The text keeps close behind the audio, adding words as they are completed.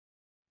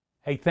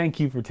Hey, thank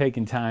you for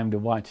taking time to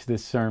watch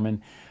this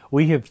sermon.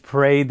 We have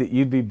prayed that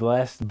you'd be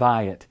blessed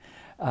by it.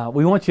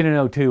 We want you to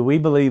know too, we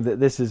believe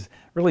that this is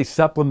really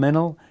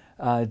supplemental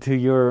to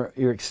your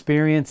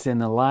experience in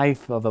the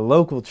life of a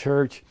local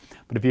church.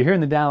 But if you're here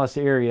in the Dallas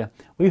area,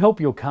 we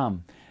hope you'll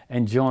come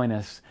and join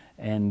us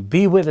and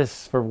be with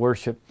us for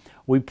worship.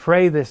 We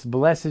pray this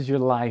blesses your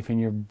life and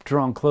you're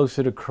drawn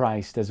closer to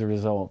Christ as a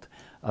result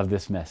of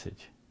this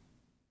message.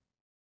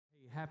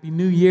 Happy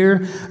New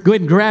Year. Go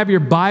ahead and grab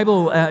your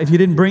Bible. If you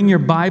didn't bring your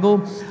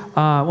Bible,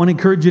 I want to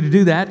encourage you to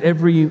do that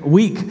every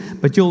week.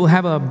 But you'll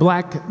have a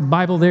black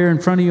Bible there in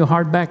front of you,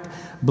 hardback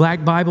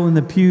black Bible in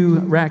the pew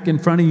rack in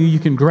front of you. You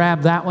can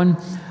grab that one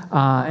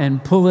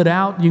and pull it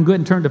out. You can go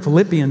ahead and turn to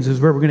Philippians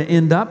is where we're going to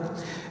end up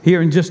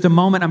here in just a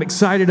moment. I'm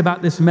excited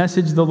about this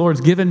message the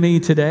Lord's given me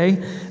today.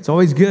 It's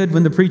always good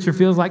when the preacher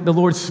feels like the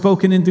Lord's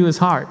spoken into his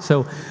heart.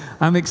 So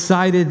I'm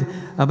excited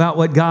about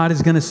what God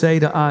is going to say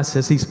to us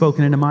as He's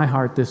spoken into my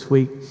heart this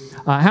week.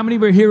 How many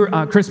were here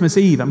Christmas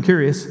Eve? I'm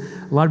curious.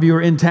 A lot of you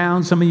are in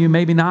town. Some of you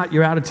maybe not.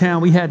 You're out of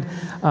town. We had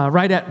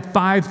right at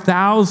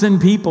 5,000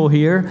 people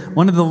here.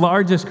 One of the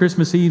largest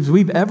Christmas Eves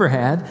we've ever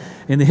had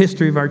in the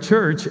history of our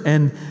church.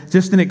 And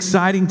just an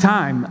exciting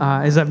time.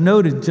 As I've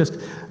noted, just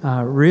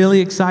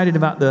really excited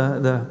about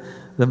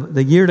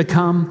the year to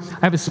come.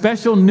 I have a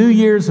special New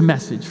Year's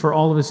message for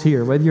all of us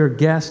here, whether you're a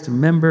guest, a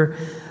member,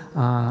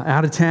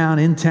 out of town,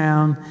 in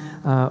town,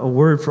 a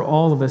word for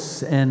all of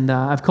us. And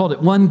I've called it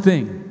One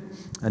Thing,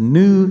 a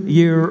New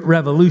Year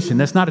Revolution.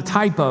 That's not a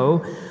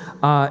typo.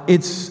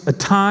 It's a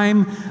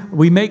time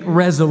we make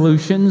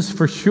resolutions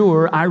for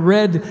sure. I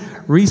read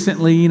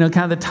recently, kind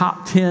of the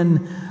top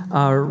 10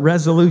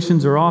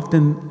 resolutions are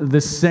often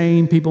the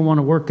same. People want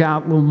to work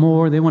out a little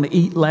more. They want to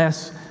eat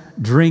less,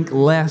 drink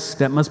less.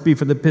 That must be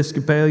for the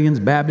Episcopalians.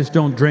 Baptists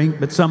don't drink,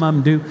 but some of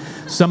them do.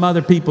 Some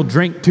other people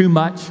drink too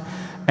much.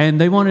 And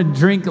they want to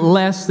drink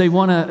less. They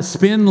want to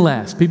spend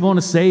less. People want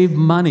to save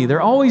money.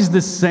 They're always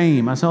the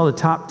same. I saw the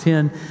top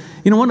 10.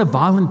 Want to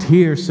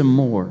volunteer some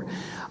more.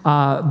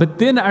 But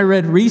then I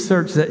read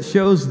research that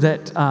shows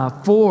that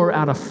 4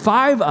 out of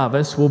 5 of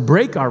us will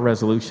break our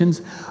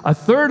resolutions. A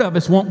third of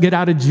us won't get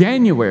out of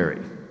January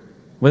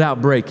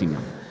without breaking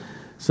them.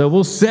 So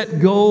we'll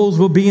set goals.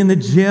 We'll be in the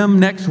gym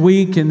next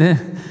week, and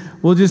then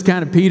we'll just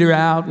kind of peter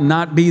out and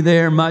not be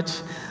there much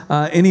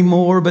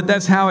anymore, but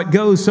that's how it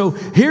goes. So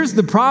here's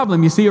the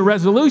problem. You see, a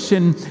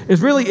resolution is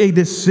really a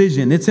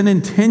decision. It's an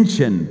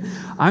intention.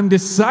 I'm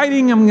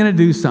deciding I'm going to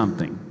do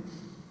something.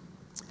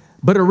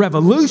 But a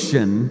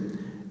revolution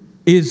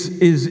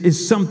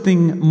is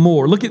something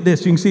more. Look at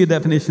this. You can see a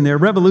definition there.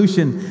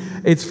 Revolution,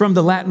 it's from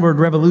the Latin word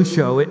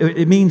revolutio.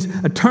 It means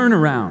a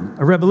turnaround.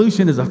 A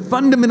revolution is a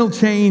fundamental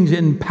change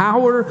in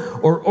power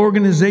or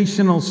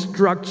organizational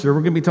structure.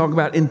 We're going to be talking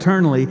about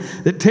internally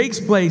that takes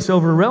place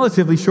over a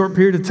relatively short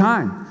period of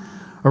time.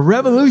 A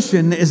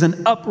revolution is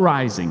an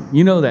uprising.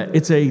 You know that.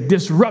 It's a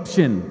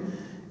disruption.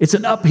 It's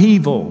an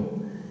upheaval.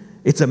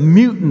 It's a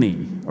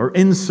mutiny or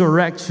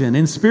insurrection.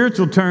 In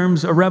spiritual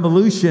terms, a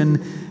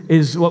revolution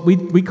is what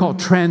we call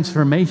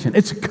transformation.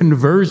 It's a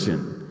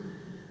conversion.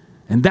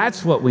 And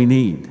that's what we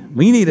need.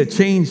 We need a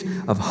change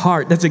of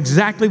heart. That's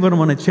exactly what I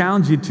want to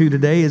challenge you to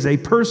today is a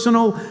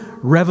personal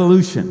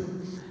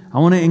revolution. I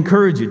want to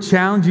encourage you,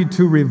 challenge you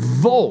to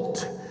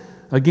revolt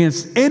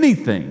against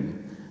anything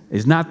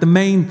is not the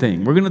main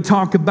thing. We're going to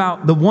talk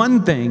about the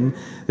one thing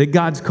that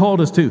God's called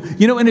us to.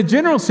 In a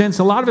general sense,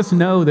 a lot of us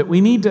know that we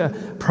need to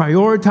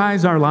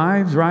prioritize our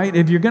lives, right?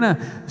 If you're going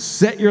to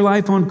set your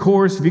life on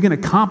course, if you're going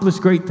to accomplish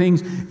great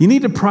things, you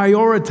need to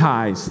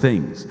prioritize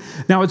things.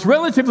 Now, it's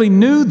relatively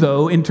new,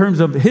 though, in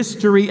terms of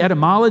history,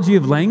 etymology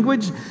of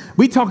language.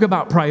 We talk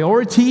about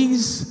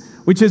priorities,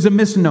 which is a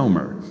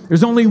misnomer.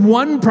 There's only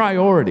one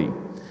priority.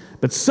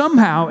 But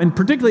somehow, and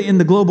particularly in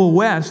the global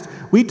West,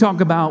 we talk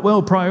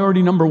about,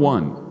 priority number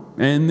 1.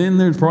 And then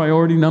there's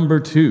priority number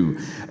 2.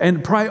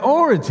 And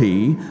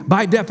priority,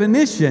 by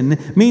definition,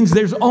 means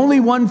there's only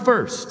one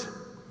first.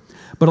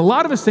 But a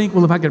lot of us think,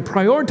 if I could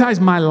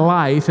prioritize my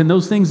life and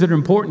those things that are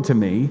important to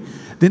me,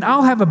 then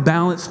I'll have a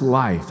balanced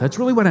life. That's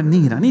really what I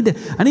need. I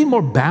need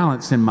more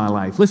balance in my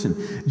life. Listen,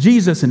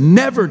 Jesus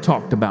never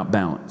talked about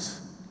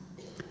balance.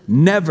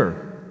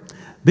 Never.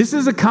 This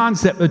is a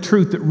concept, a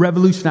truth that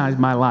revolutionized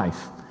my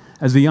life.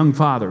 As a young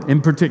father, in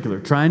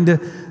particular, trying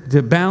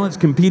to balance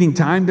competing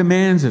time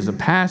demands as a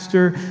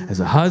pastor,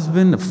 as a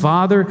husband, a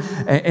father.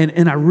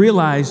 And I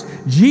realized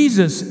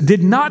Jesus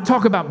did not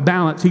talk about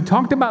balance. He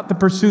talked about the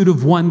pursuit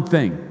of one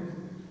thing.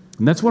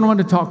 And that's what I want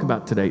to talk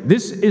about today.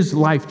 This is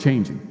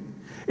life-changing.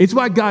 It's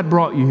why God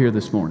brought you here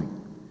this morning.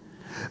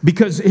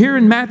 Because here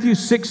in Matthew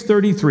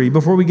 6:33,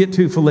 before we get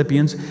to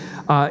Philippians,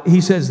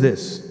 he says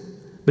this,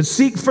 "But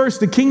seek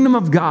first the kingdom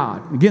of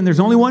God." Again, there's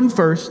only one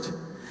first.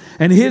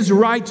 "And His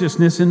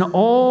righteousness, and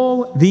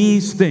all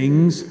these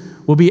things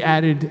will be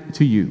added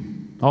to you."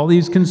 All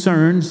these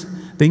concerns,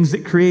 things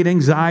that create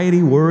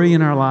anxiety, worry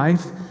in our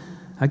life,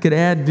 I could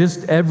add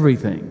just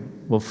everything,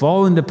 will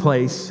fall into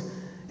place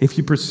if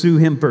you pursue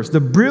Him first. The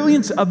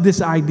brilliance of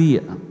this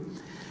idea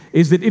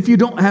is that if you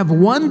don't have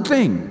one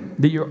thing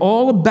that you're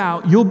all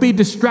about, you'll be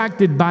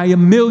distracted by a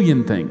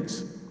million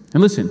things.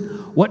 And listen,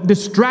 what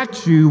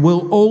distracts you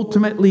will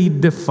ultimately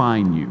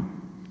define you.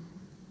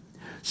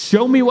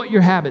 Show me what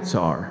your habits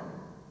are.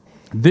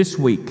 This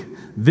week,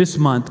 this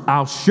month,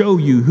 I'll show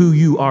you who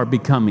you are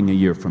becoming a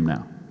year from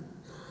now.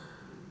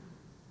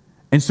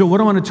 And so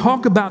what I want to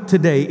talk about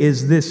today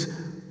is this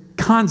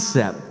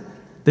concept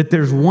that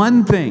there's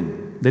one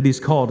thing that He's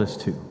called us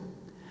to.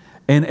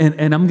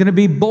 And I'm going to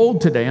be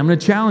bold today. I'm going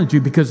to challenge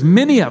you because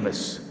many of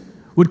us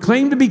would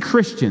claim to be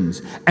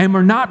Christians and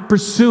we're not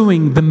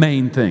pursuing the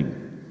main thing.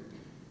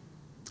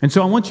 And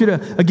so I want you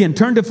to, again,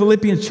 turn to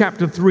Philippians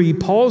chapter 3.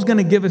 Paul's going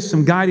to give us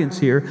some guidance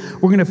here.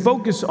 We're going to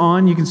focus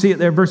on, you can see it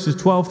there, verses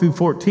 12 through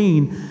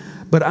 14.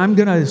 But I'm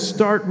going to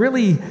start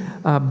really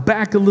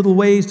back a little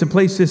ways to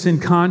place this in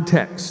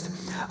context.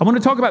 I want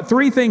to talk about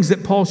three things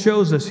that Paul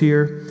shows us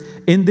here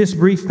in this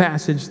brief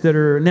passage that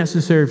are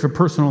necessary for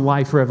personal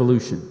life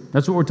revolution.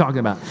 That's what we're talking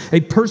about.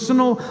 A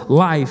personal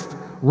life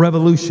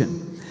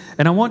revolution.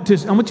 And I want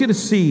you to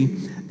see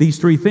these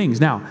three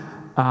things.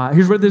 Now,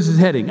 here's where this is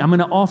heading. I'm going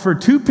to offer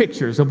two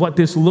pictures of what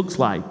this looks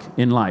like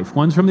in life.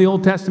 One's from the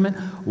Old Testament,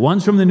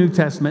 one's from the New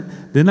Testament.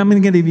 Then I'm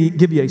going to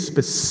give you a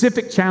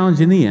specific challenge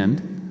in the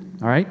end.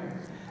 All right?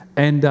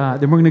 And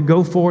then we're going to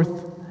go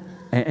forth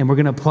and we're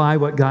going to apply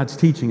what God's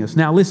teaching us.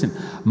 Now, listen,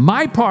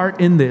 my part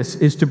in this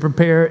is to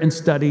prepare and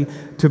study,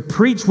 to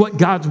preach what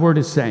God's Word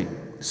is saying,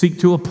 seek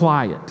to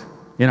apply it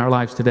in our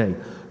lives today.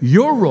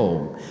 Your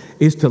role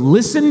is to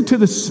listen to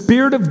the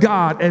Spirit of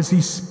God as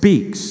He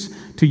speaks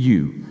to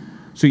you.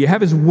 So you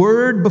have His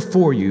Word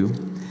before you,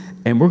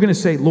 and we're going to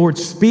say, Lord,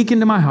 speak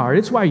into my heart.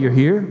 It's why you're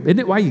here. Isn't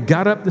it why you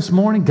got up this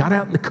morning, got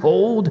out in the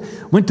cold,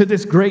 went to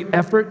this great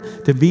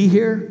effort to be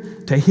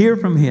here, to hear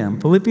from Him?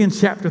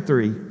 Philippians chapter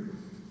 3.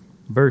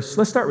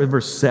 Let's start with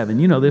verse 7.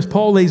 You know this.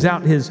 Paul lays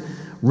out his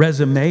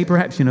resume.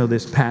 Perhaps you know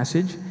this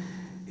passage.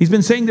 He's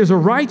been saying there's a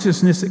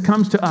righteousness that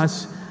comes to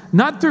us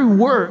not through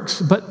works,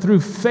 but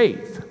through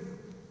faith.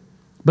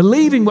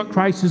 Believing what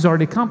Christ has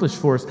already accomplished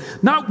for us.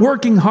 Not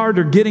working hard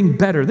or getting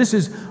better. This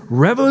is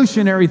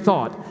revolutionary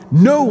thought.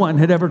 No one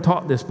had ever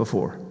taught this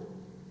before.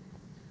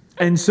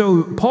 And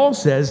so Paul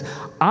says,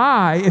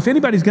 if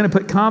anybody's going to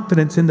put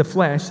confidence in the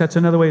flesh, that's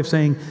another way of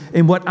saying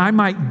in what I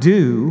might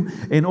do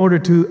in order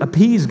to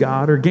appease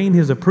God or gain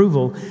His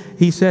approval,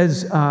 he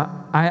says,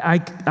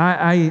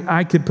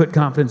 I could put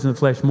confidence in the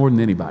flesh more than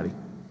anybody.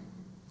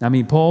 I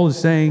mean, Paul is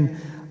saying,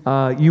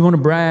 you want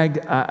to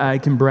brag, I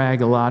can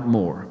brag a lot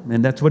more.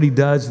 And that's what he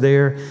does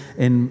there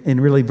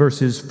in really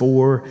verses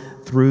 4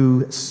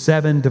 through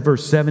 7 to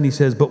verse 7. He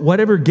says, but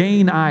whatever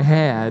gain I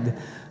had,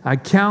 I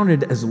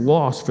counted as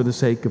loss for the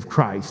sake of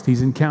Christ.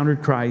 He's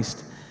encountered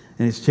Christ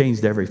and it's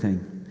changed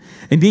everything.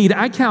 Indeed,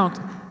 I count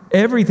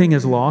everything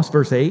as loss,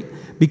 verse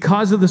 8,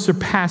 because of the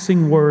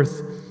surpassing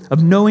worth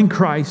of knowing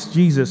Christ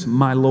Jesus,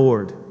 my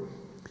Lord.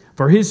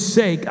 For His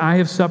sake, I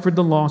have suffered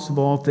the loss of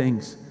all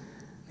things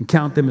and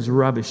count them as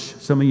rubbish.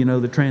 Some of you know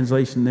the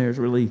translation there is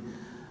really,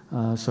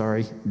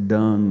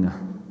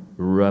 dung,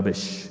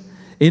 rubbish.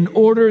 In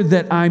order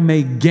that I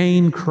may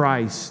gain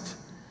Christ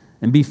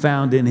and be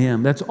found in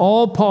Him. That's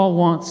all Paul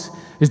wants,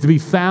 is to be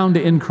found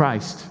in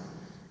Christ,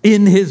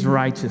 in His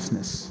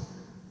righteousness.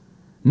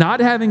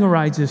 Not having a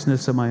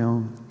righteousness of my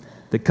own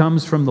that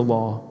comes from the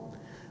law,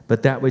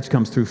 but that which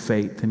comes through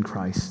faith in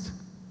Christ.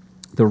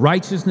 The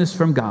righteousness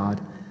from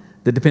God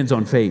that depends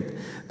on faith,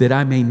 that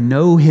I may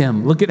know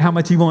Him. Look at how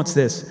much he wants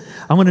this.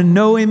 I want to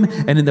know Him,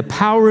 and in the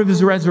power of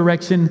His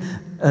resurrection,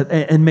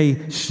 and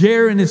may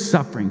share in His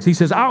sufferings. He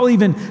says, I'll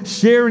even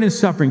share in His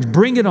sufferings,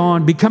 bring it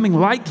on, becoming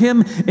like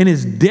Him in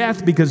His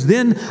death, because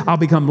then I'll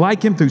become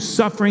like Him through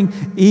suffering,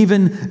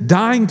 even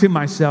dying to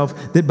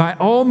myself, that by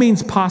all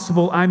means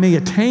possible I may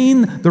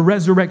attain the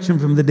resurrection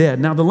from the dead.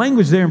 Now the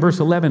language there in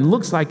verse 11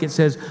 looks like it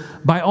says,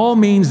 by all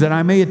means that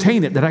I may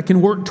attain it, that I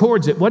can work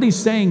towards it. What he's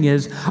saying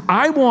is,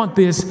 I want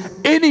this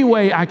any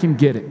way I can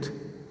get it.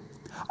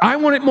 I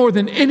want it more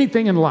than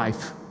anything in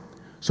life.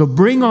 So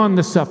bring on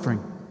the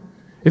suffering.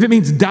 If it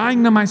means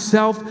dying to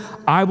myself,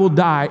 I will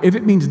die. If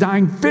it means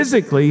dying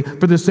physically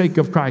for the sake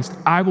of Christ,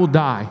 I will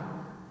die.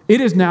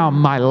 It is now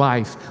my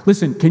life.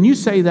 Listen, can you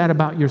say that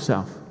about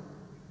yourself?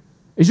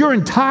 Is your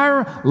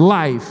entire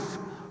life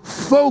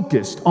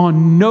focused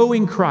on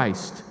knowing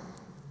Christ?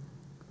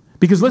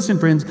 Because listen,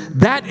 friends,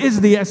 that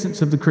is the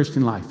essence of the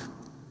Christian life.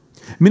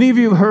 Many of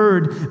you have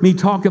heard me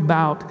talk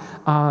about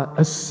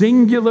a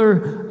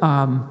singular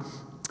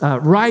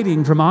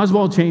writing from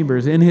Oswald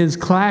Chambers in his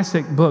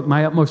classic book,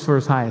 My Utmost for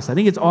His Highest. I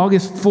think it's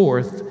August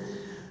 4th.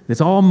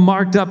 It's all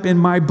marked up in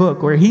my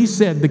book, where he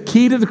said the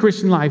key to the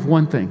Christian life,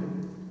 one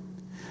thing.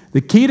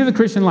 The key to the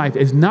Christian life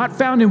is not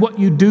found in what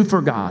you do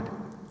for God.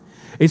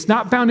 It's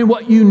not found in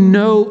what you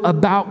know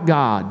about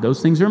God.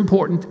 Those things are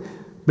important.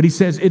 But he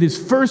says it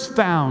is first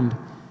found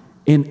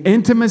in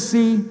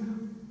intimacy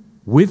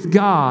with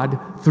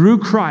God through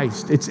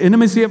Christ. It's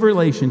intimacy of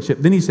relationship.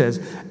 Then he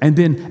says, and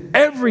then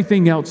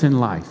everything else in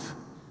life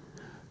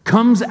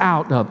comes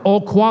out of,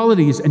 all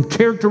qualities and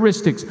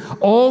characteristics,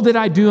 all that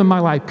I do in my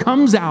life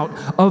comes out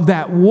of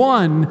that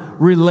one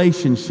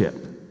relationship.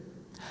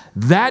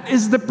 That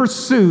is the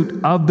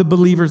pursuit of the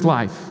believer's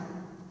life.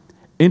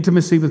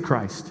 Intimacy with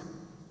Christ.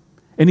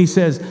 And he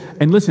says,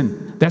 and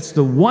listen, that's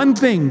the one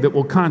thing that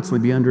will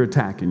constantly be under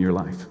attack in your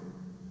life.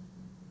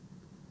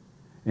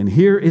 And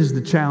here is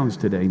the challenge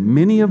today.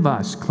 Many of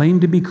us claim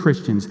to be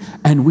Christians,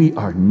 and we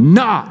are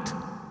not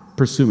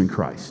pursuing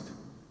Christ.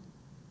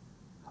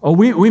 Oh,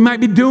 we might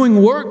be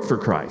doing work for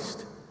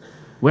Christ.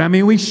 Well, I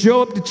mean, we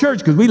show up to church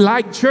because we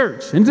like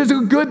church, and it's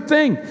a good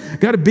thing.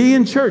 Got to be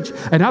in church,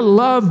 and I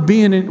love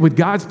being with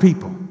God's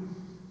people.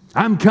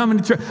 I'm coming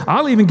to church.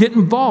 I'll even get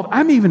involved.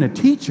 I'm even a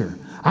teacher.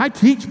 I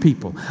teach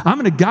people. I'm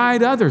going to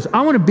guide others.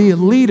 I want to be a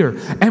leader,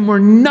 and we're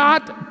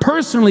not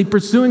personally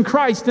pursuing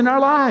Christ in our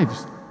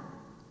lives.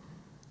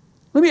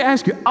 Let me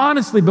ask you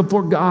honestly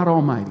before God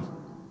Almighty,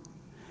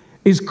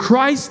 is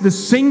Christ the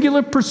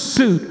singular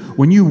pursuit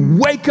when you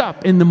wake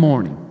up in the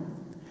morning?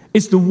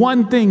 It's the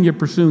one thing you're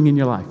pursuing in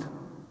your life.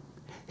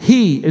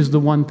 He is the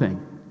one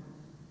thing.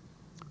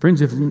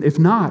 Friends, if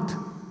not,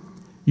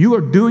 you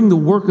are doing the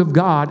work of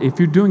God, if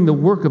you're doing the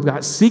work of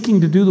God, seeking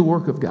to do the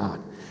work of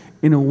God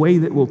in a way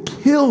that will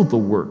kill the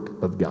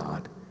work of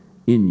God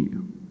in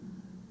you.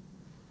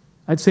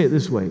 I'd say it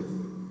this way.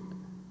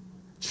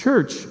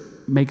 Church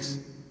makes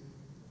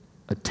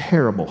a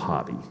terrible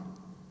hobby.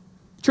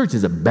 Church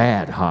is a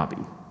bad hobby.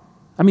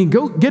 I mean,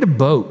 go get a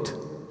boat.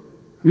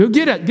 Go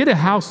get a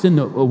house in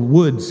the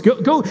woods.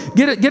 Go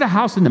get a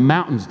house in the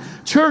mountains.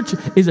 Church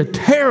is a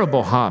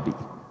terrible hobby.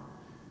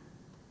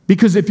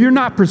 Because if you're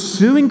not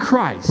pursuing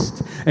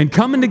Christ and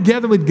coming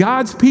together with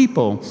God's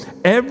people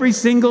every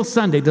single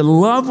Sunday to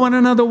love one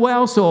another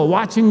well, so a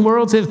watching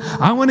world says,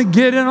 I want to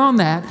get in on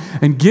that,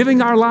 and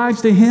giving our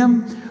lives to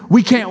Him,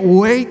 we can't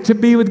wait to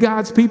be with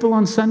God's people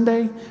on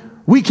Sunday.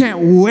 We can't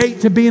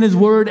wait to be in His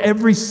Word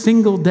every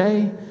single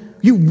day.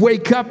 You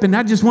wake up and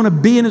I just want to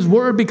be in His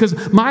Word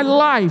because my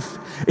life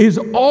is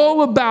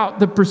all about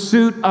the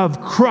pursuit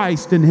of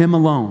Christ and Him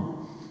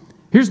alone.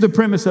 Here's the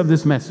premise of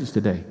this message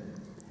today.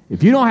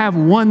 If you don't have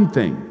one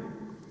thing,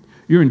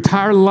 your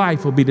entire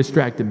life will be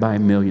distracted by a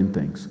million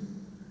things.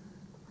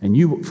 And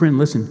you, friend,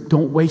 listen,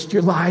 don't waste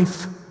your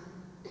life.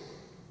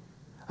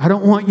 I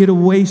don't want you to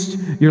waste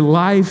your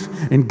life,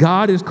 and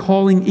God is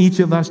calling each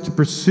of us to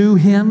pursue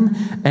Him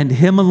and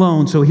Him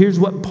alone. So here's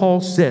what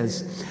Paul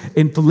says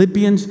in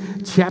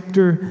Philippians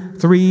chapter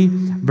 3,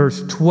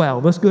 verse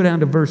 12. Let's go down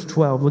to verse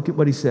 12. Look at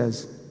what he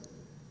says.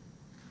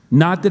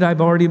 Not that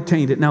I've already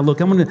obtained it. Now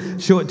look, I'm going to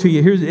show it to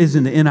you. Here it is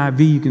in the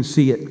NIV. You can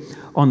see it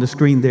on the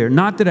screen there.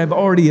 Not that I've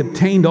already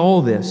obtained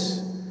all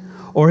this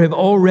or have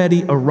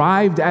already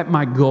arrived at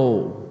my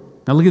goal.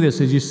 Now look at this.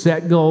 As you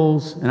set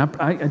goals, and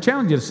I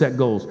challenge you to set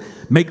goals,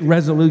 make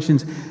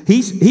resolutions.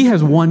 He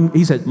has one.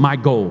 He said, my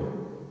goal.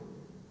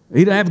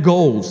 He doesn't have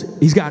goals.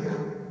 He's got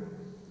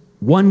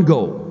one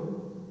goal.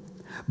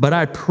 But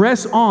I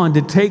press on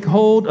to take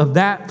hold of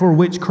that for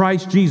which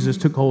Christ Jesus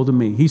took hold of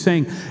me. He's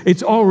saying,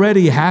 it's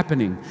already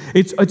happening.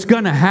 It's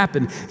going to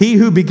happen. He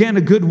who began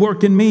a good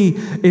work in me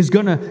is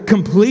going to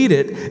complete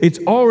it. It's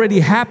already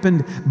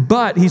happened.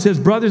 But he says,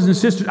 brothers and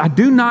sisters, I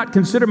do not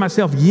consider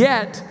myself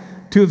yet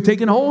to have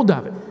taken hold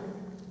of it.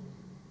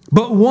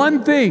 But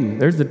one thing,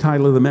 there's the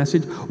title of the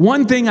message,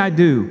 one thing I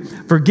do,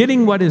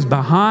 forgetting what is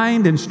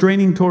behind and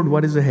straining toward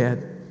what is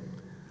ahead.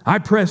 I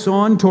press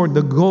on toward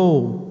the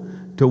goal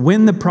to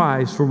win the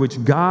prize for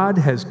which God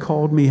has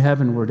called me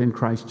heavenward in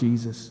Christ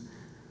Jesus.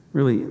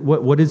 Really,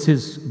 what is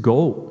his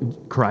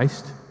goal?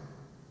 Christ.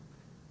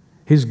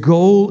 His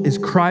goal is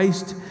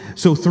Christ.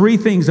 So 3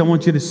 things I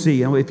want you to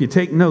see. If you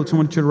take notes, I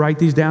want you to write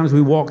these down as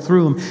we walk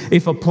through them.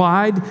 If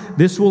applied,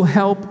 this will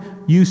help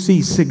you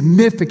see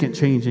significant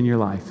change in your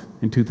life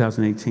in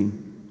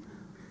 2018.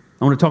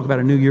 I want to talk about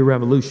a New Year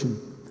revolution.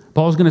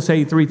 Paul's going to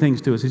say 3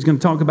 things to us. He's going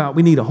to talk about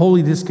we need a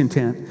holy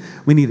discontent,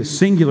 we need a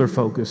singular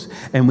focus,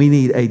 and we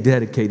need a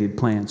dedicated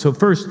plan. So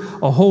first,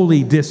 a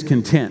holy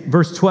discontent.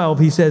 Verse 12,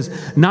 he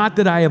says, not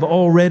that I have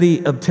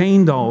already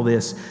obtained all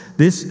this.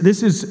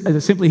 This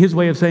is simply his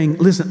way of saying,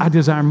 listen, I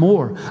desire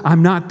more.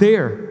 I'm not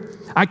there.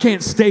 I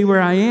can't stay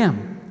where I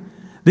am.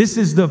 This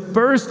is the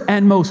first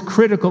and most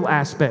critical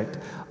aspect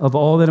of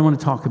all that I want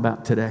to talk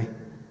about today.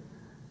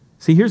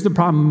 See, here's the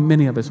problem,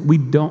 many of us, we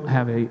don't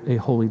have a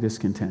holy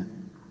discontent.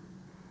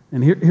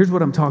 And here's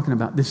what I'm talking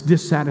about, this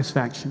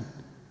dissatisfaction,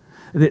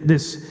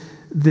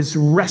 this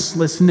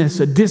restlessness,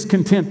 a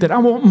discontent that I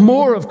want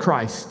more of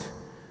Christ.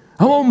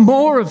 I want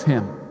more of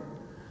Him.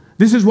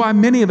 This is why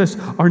many of us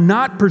are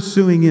not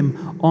pursuing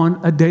Him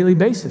on a daily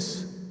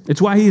basis.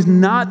 It's why He is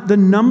not the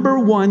number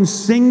one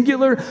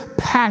singular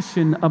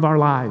passion of our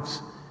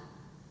lives,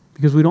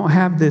 because we don't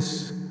have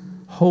this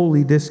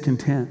holy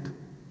discontent.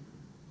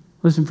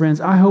 Listen,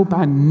 friends, I hope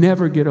I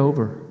never get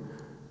over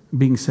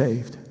being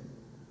saved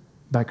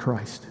by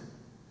Christ.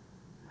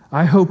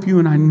 I hope you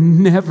and I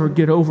never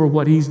get over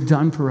what He's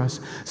done for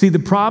us. See, the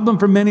problem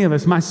for many of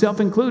us,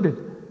 myself included,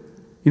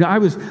 I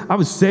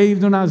was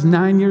saved when I was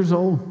 9 years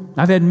old.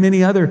 I've had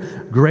many other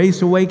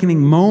grace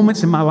awakening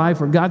moments in my life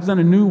where God's done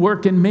a new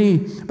work in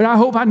me. But I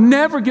hope I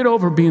never get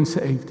over being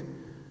saved.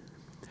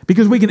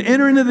 Because we can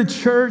enter into the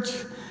church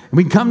And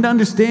we come to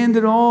understand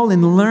it all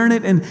and learn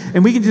it,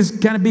 and we can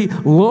just kind of be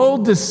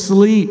lulled to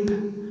sleep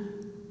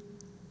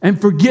and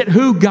forget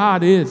who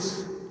God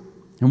is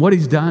and what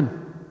He's done.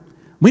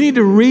 We need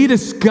to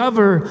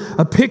rediscover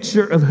a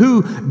picture of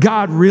who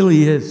God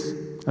really is.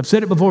 I've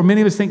said it before.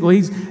 Many of us think, well,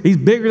 he's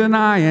bigger than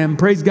I am.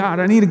 Praise God.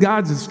 I need a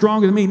God that's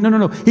stronger than me.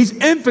 No. He's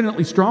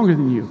infinitely stronger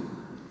than you.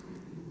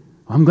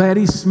 I'm glad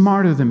He's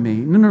smarter than me.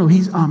 No.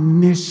 He's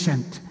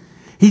omniscient.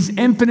 He's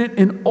infinite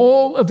in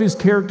all of His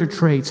character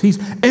traits. He's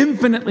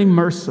infinitely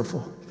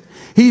merciful.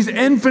 He's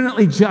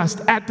infinitely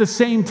just at the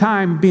same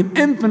time, being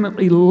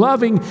infinitely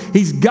loving.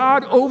 He's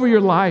God over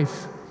your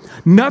life.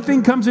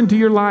 Nothing comes into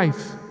your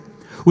life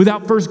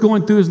without first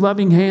going through His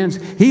loving hands.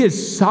 He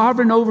is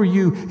sovereign over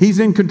you. He's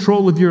in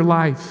control of your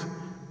life.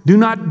 Do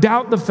not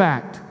doubt the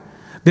fact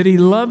that He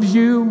loves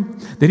you,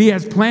 that He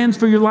has plans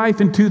for your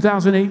life in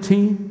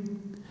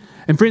 2018.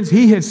 And friends,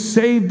 He has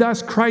saved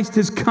us. Christ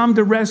has come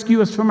to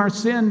rescue us from our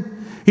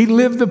sin. He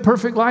lived the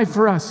perfect life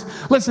for us.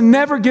 Let's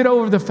never get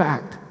over the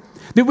fact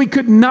that we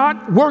could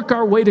not work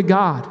our way to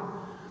God,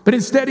 but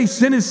instead He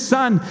sent His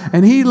Son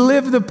and He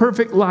lived the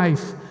perfect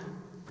life.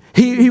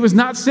 He was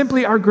not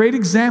simply our great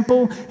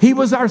example, He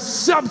was our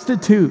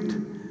substitute.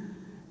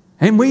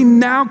 And we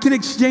now can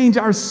exchange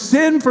our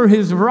sin for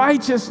His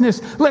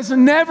righteousness. Let's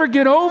never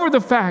get over the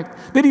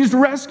fact that He's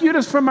rescued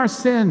us from our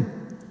sin.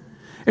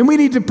 And we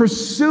need to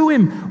pursue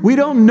Him. We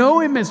don't know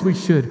Him as we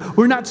should.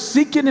 We're not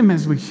seeking Him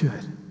as we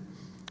should.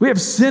 We have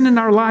sin in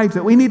our life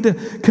that we need to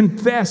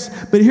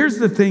confess. But here's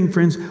the thing,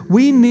 friends.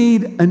 We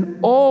need an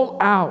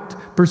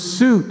all-out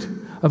pursuit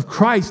of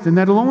Christ, and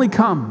that'll only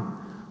come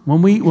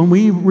when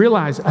we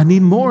realize I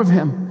need more of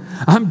Him.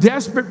 I'm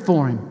desperate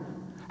for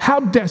Him.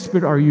 How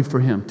desperate are you for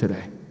Him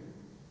today?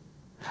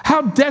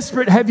 How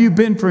desperate have you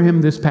been for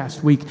Him this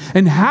past week?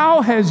 And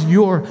how has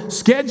your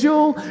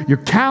schedule, your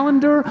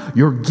calendar,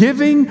 your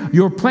giving,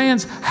 your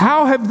plans,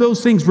 how have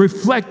those things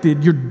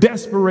reflected your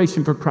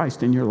desperation for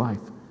Christ in your life?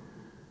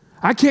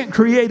 I can't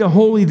create a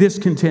holy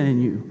discontent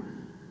in you.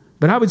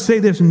 But I would say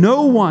this,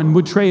 no one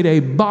would trade a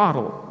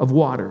bottle of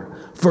water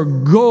for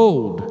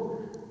gold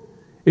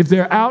if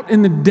they're out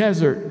in the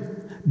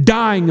desert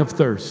dying of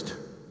thirst.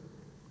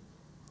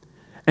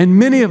 And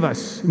many of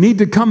us need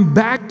to come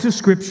back to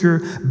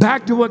Scripture,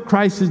 back to what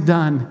Christ has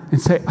done, and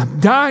say, I'm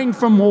dying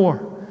for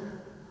more.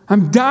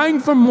 I'm dying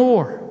for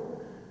more.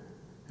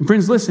 And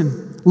friends,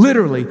 listen,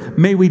 literally,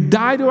 may we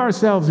die to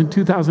ourselves in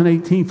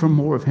 2018 for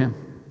more of Him.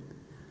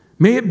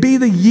 May it be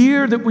the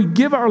year that we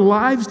give our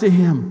lives to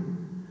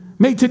Him.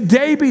 May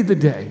today be the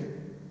day.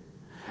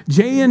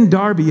 J.N.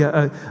 Darby,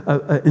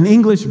 an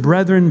English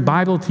Brethren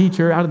Bible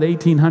teacher out of the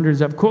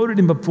 1800s, I've quoted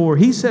him before.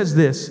 He says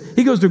this.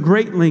 He goes to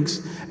great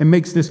lengths and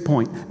makes this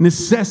point.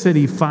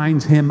 Necessity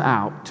finds him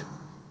out.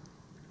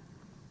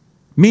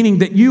 Meaning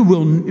that you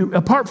will,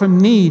 apart from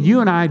need, you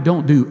and I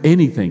don't do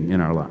anything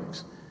in our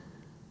lives.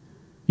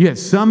 You had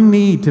some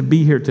need to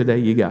be here today,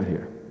 you got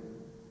here.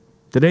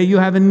 Today you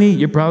have a need.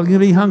 You're probably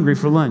going to be hungry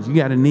for lunch. You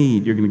got a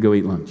need. You're going to go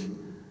eat lunch.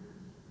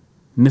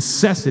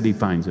 Necessity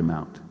finds him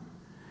out.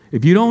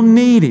 If you don't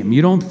need Him,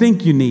 you don't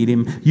think you need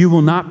Him, you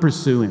will not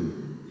pursue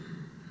Him.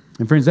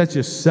 And friends, that's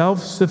just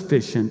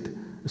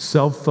self-sufficient,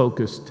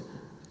 self-focused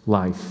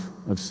life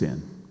of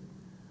sin.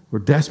 We're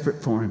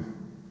desperate for Him.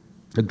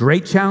 A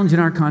great challenge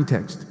in our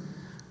context.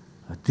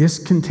 A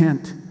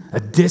discontent, a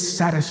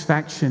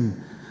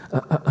dissatisfaction,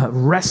 a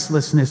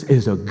restlessness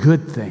is a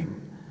good thing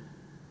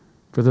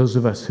for those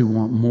of us who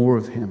want more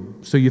of Him.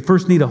 So you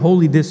first need a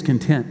holy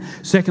discontent.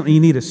 Secondly, you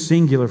need a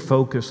singular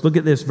focus. Look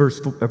at this, verse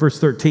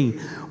 13.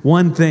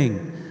 One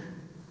thing.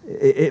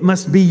 It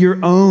must be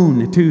your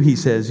own, too, he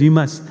says. You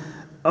must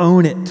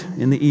own it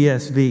in the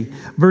ESV.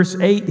 Verse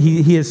 8,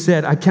 he has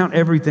said, I count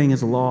everything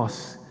as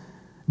loss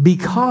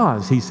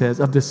because, he says,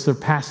 of the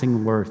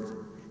surpassing worth.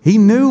 He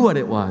knew what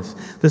it was,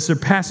 the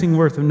surpassing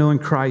worth of knowing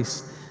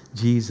Christ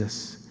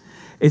Jesus.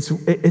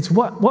 It's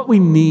what we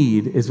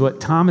need is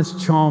what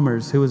Thomas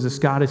Chalmers, who was a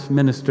Scottish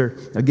minister,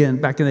 again,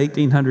 back in the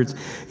 1800s,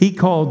 he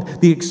called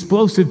the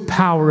explosive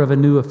power of a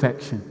new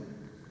affection.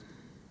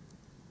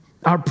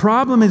 Our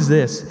problem is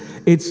this.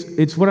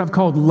 It's what I've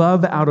called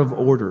love out of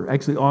order.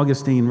 Actually,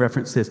 Augustine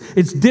referenced this.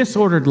 It's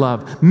disordered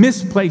love,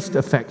 misplaced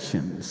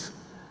affections.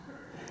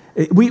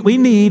 We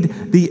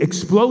need the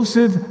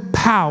explosive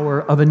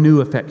power of a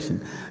new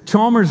affection.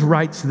 Chalmers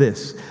writes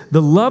this,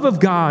 the love of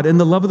God and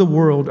the love of the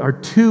world are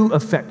two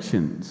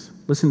affections.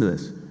 Listen to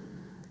this.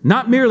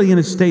 Not merely in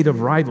a state of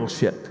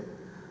rivalship,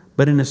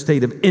 but in a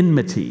state of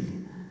enmity,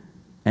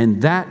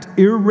 and that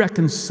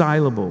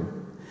irreconcilable,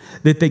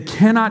 that they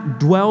cannot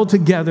dwell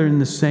together in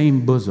the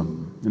same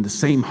bosom, in the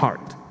same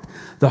heart.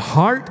 The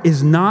heart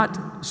is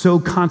not so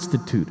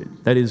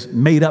constituted, that is,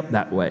 made up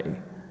that way.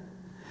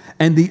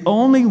 And the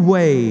only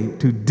way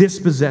to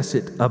dispossess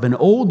it of an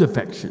old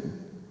affection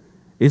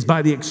is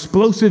by the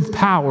explosive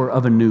power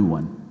of a new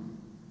one.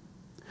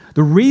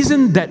 The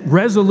reason that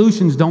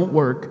resolutions don't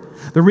work,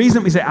 the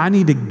reason we say, I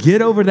need to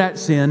get over that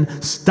sin,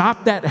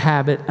 stop that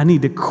habit, I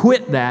need to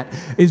quit that,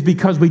 is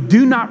because we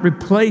do not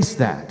replace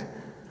that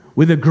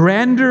with a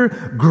grander,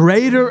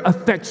 greater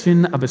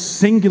affection of a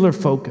singular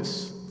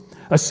focus.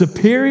 a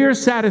superior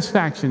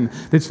satisfaction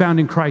that's found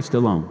in Christ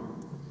alone.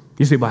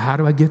 You say, well, how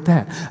do I get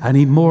that? I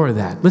need more of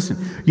that. Listen,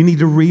 you need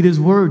to read His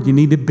Word. You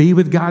need to be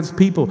with God's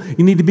people.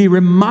 You need to be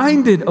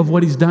reminded of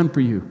what He's done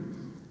for you.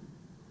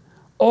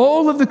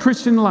 All of the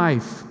Christian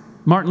life,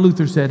 Martin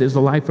Luther said, is a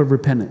life of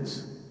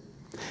repentance.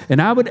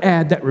 And I would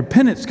add that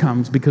repentance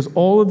comes because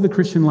all of the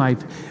Christian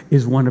life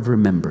is one of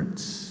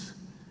remembrance.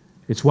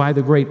 It's why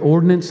the great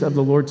ordinance of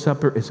the Lord's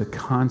Supper is a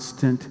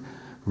constant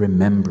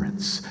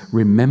remembrance.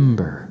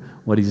 Remember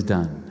what He's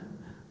done.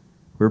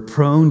 We're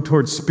prone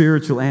towards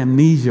spiritual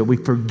amnesia. We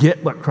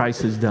forget what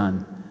Christ has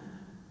done.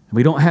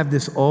 We don't have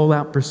this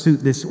all-out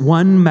pursuit, this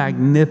one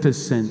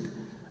magnificent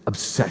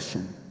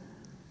obsession,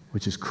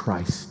 which is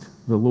Christ,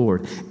 the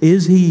Lord.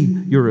 Is He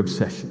your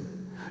obsession?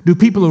 Do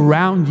people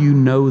around you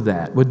know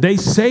that? Would they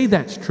say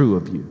that's true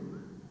of you?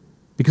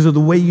 Because of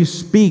the way you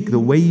speak, the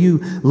way you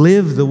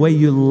live, the way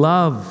you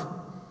love.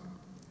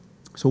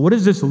 So what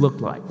does this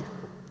look like?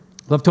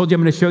 Well, I've told you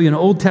I'm going to show you an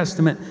Old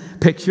Testament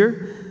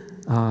picture.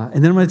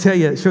 And then I'm going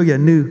to show you a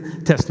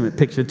New Testament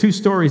picture. Two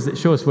stories that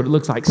show us what it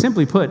looks like.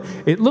 Simply put,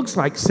 it looks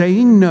like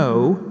saying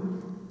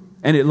no,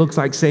 and it looks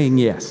like saying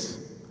yes.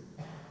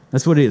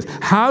 That's what it is.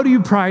 How do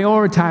you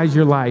prioritize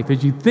your life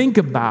as you think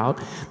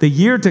about the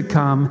year to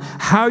come,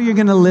 how you're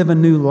going to live a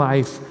new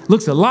life? It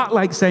looks a lot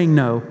like saying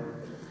no,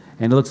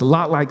 and it looks a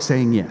lot like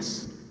saying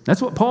yes.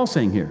 That's what Paul's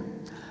saying here.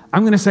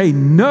 I'm going to say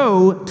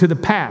no to the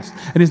past.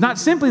 And it's not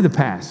simply the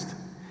past.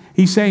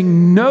 He's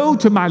saying no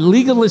to my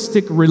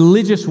legalistic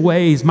religious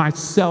ways, my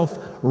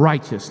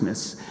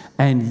self-righteousness,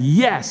 and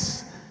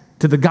yes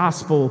to the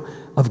gospel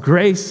of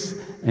grace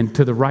and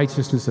to the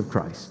righteousness of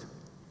Christ.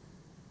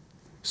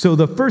 So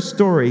the first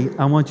story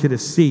I want you to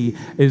see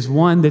is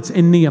one that's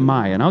in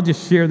Nehemiah. And I'll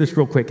just share this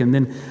real quick, and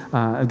then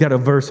I've got a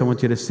verse I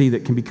want you to see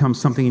that can become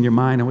something in your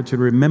mind. I want you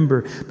to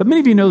remember. But many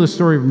of you know the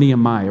story of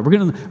Nehemiah. We're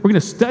going to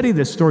study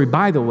this story,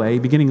 by the way,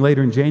 beginning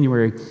later in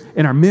January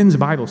in our men's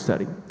Bible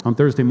study on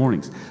Thursday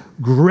mornings.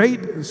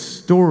 Great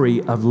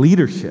story of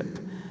leadership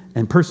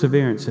and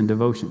perseverance and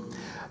devotion.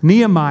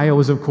 Nehemiah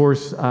was, of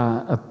course,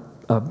 the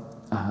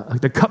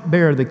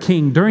cupbearer of the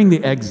king during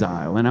the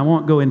exile. And I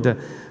won't go into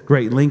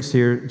great lengths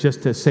here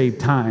just to save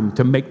time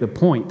to make the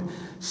point.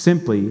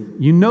 Simply,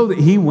 you know that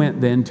he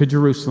went then to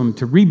Jerusalem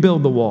to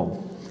rebuild the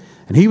wall.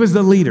 And he was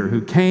the leader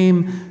who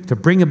came to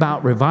bring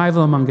about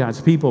revival among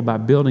God's people by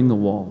building the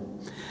wall.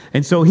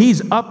 And so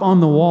he's up on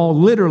the wall,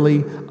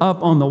 literally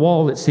up on the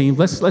wall, it seems.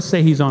 Let's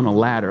say he's on a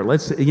ladder.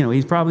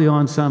 He's probably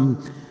on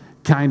some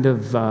kind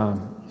of, I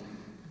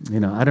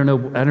don't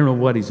know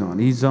what he's on.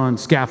 He's on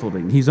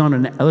scaffolding.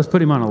 Let's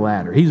put him on a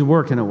ladder. He's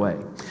working away.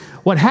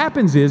 What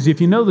happens is, if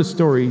you know the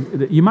story,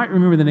 you might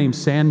remember the name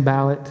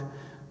Sanballat.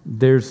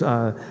 There's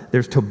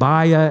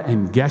Tobiah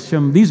and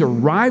Geshem. These are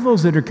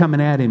rivals that are coming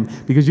at him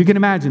because you can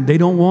imagine they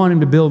don't want him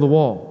to build the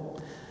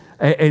wall.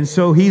 And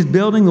so he's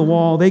building the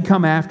wall. They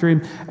come after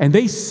him and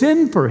they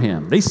send for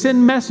him. They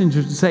send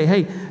messengers to say,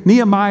 hey,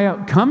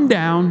 Nehemiah, come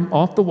down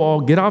off the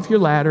wall, get off your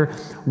ladder.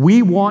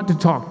 We want to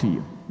talk to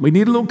you. We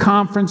need a little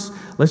conference.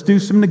 Let's do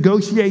some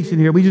negotiation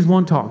here. We just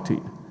want to talk to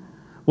you.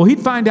 Well,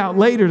 he'd find out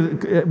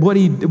later what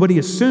he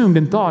assumed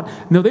and thought.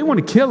 No, they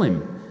want to kill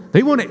him.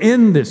 They want to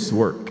end this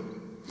work.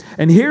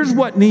 And here's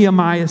what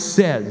Nehemiah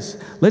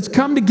says. Let's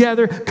come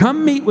together.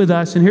 Come meet with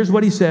us. And here's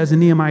what he says in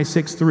Nehemiah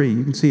 6:3.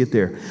 You can see it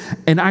there.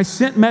 And I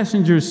sent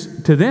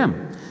messengers to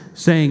them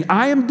saying,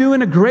 I am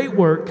doing a great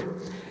work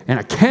and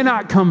I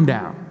cannot come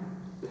down.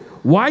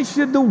 Why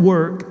should the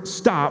work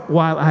stop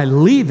while I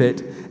leave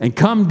it and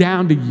come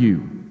down to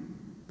you?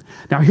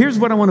 Now, here's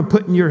what I want to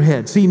put in your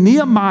head. See,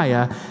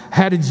 Nehemiah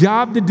had a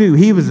job to do.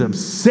 He was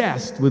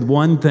obsessed with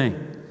one thing.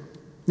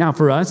 Now,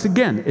 for us,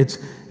 again,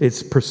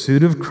 it's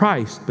pursuit of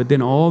Christ, but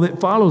then all that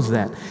follows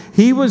that.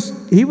 He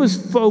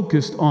was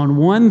focused on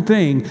one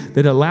thing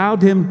that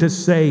allowed him to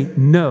say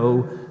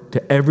no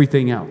to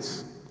everything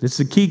else. It's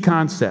the key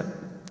concept.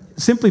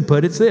 Simply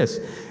put, it's this.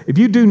 If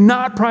you do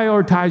not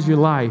prioritize your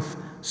life,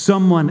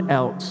 someone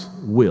else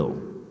will.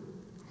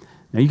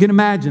 Now, you can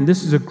imagine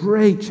this is a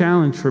great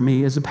challenge for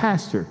me as a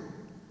pastor.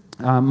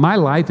 My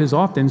life is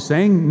often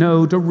saying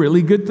no to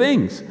really good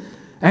things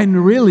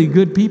and really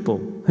good people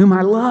whom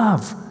I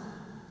love.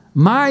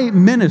 My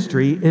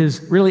ministry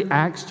is really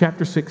Acts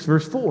chapter 6,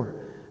 verse 4,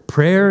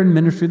 prayer and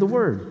ministry of the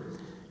word.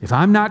 If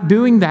I'm not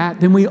doing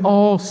that, then we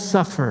all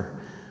suffer.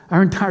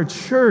 Our entire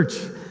church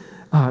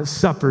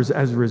suffers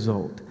as a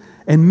result.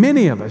 And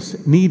many of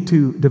us need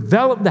to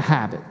develop the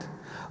habit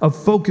of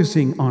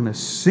focusing on a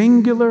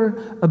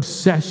singular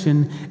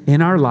obsession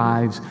in our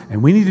lives,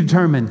 and we need to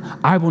determine,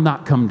 I will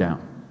not come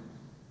down.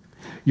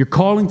 You're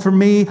calling for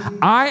me.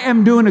 I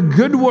am doing a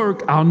good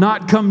work. I'll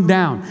not come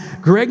down.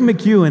 Greg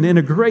McEwen, in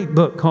a great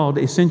book called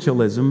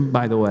Essentialism,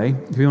 by the way,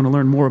 if you want to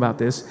learn more about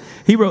this,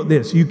 he wrote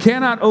this: you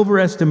cannot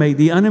overestimate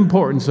the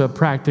unimportance of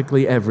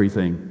practically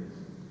everything.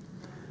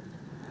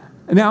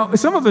 Now,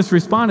 some of us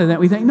respond to that.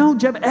 We think, no,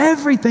 Jeff,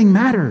 everything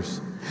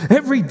matters.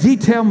 Every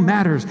detail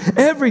matters.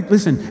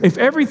 Listen, if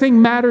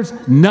everything matters,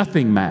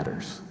 nothing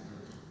matters.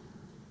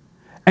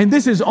 And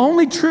this is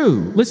only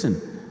true.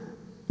 Listen.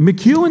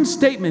 McEwen's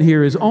statement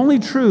here is only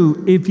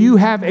true if you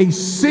have a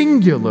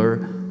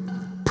singular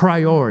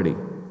priority,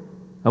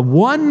 a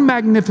one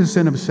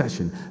magnificent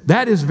obsession.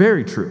 That is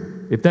very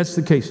true, if that's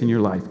the case in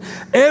your life.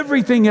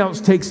 Everything else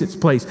takes its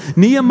place.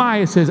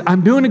 Nehemiah says,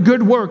 I'm doing a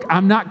good work.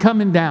 I'm not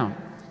coming down.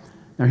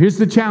 Now, here's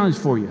the challenge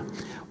for you.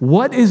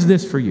 What is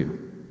this for you?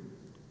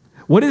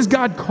 What is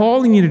God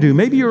calling you to do?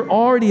 Maybe you're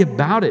already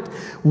about it.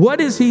 What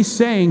is He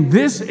saying?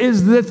 This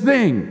is the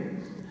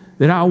thing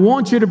that I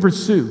want you to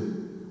pursue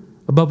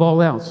above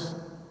all else.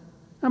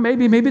 Now,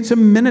 maybe it's a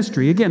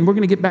ministry. Again, we're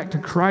going to get back to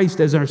Christ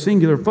as our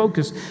singular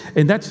focus,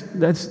 and that's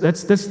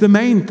the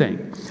main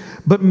thing.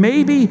 But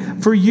maybe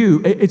for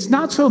you, it's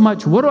not so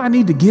much what do I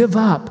need to give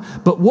up,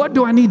 but what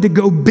do I need to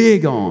go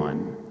big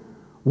on?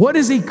 What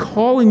is He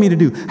calling me to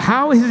do?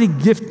 How has He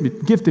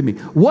gifted me?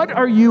 What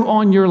are you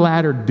on your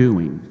ladder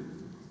doing?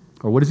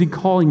 Or what is He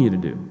calling you to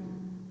do?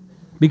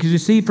 Because you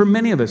see, for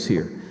many of us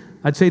here,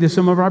 I'd say to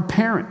some of our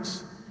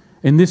parents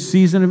in this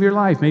season of your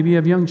life, maybe you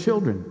have young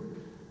children,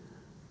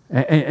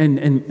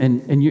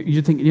 and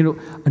you're thinking,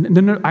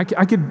 no, I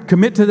could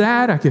commit to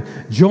that. I could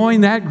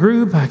join that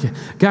group.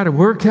 Got to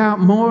work out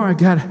more.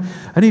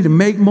 I need to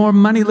make more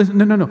money. Listen,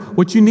 no.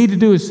 What you need to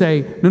do is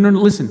say, no,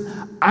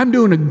 listen, I'm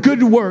doing a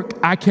good work.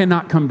 I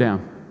cannot come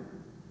down.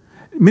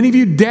 Many of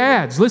you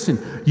dads,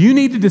 listen, you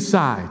need to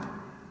decide.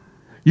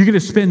 You're going to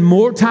spend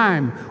more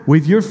time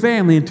with your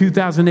family in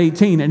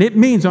 2018, and it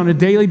means on a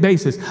daily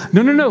basis.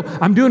 No,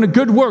 I'm doing a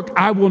good work.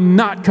 I will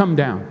not come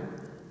down.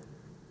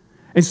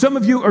 And some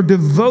of you are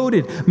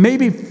devoted.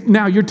 Maybe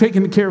now you're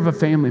taking care of a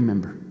family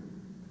member.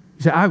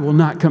 You say, I will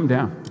not come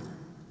down.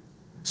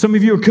 Some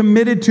of you are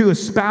committed to a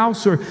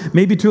spouse or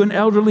maybe to an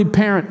elderly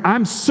parent.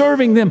 I'm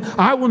serving them.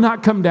 I will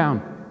not come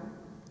down.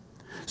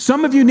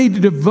 Some of you need to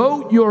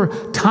devote your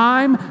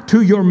time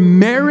to your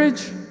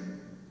marriage,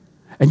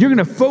 and you're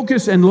going to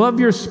focus and love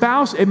your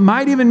spouse. It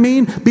might even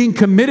mean being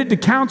committed to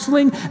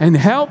counseling and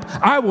help.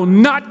 I will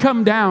not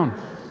come down.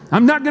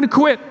 I'm not going to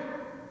quit.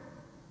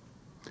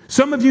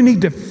 Some of you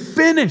need to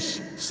finish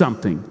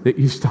something that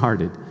you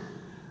started.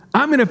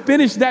 I'm going to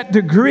finish that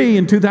degree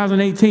in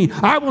 2018.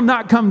 I will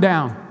not come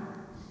down.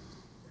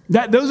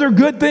 Those are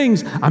good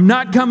things. I'm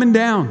not coming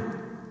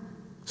down.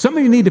 Some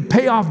of you need to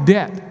pay off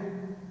debt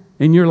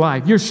in your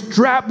life. You're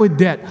strapped with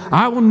debt.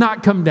 I will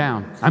not come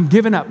down. I'm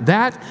giving up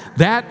that,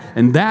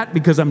 and that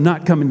because I'm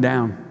not coming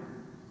down.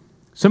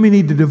 Some of you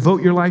need to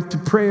devote your life to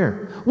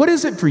prayer. What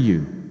is it for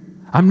you?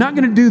 I'm not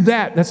going to do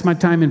that. That's my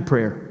time in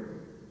prayer.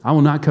 I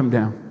will not come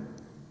down.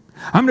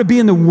 I'm going to be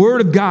in the Word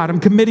of God.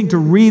 I'm committing to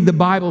read the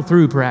Bible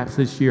through perhaps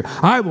this year.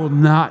 I will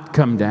not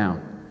come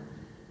down.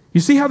 You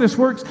see how this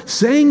works?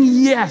 Saying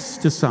yes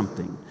to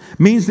something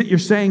means that you're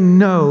saying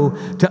no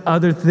to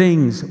other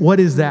things. What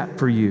is that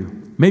for you?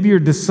 Maybe you're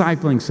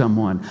discipling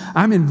someone.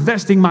 I'm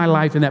investing my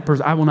life in that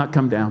person. I will not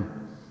come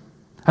down.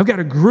 I've got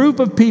a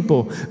group of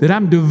people that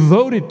I'm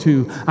devoted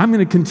to. I'm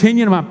going to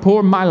continue to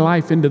pour my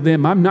life into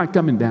them. I'm not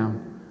coming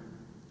down.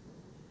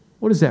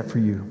 What is that for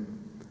you?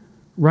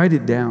 Write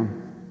it down.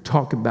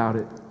 Talk about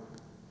it.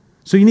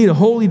 So you need a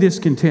holy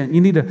discontent.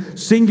 You need a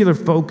singular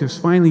focus.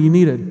 Finally, you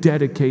need a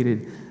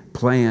dedicated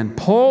plan.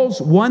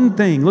 Paul's one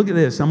thing, look at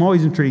this. I'm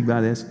always intrigued by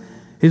this.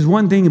 His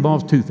one thing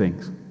involves two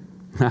things.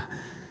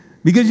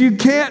 Because you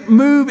can't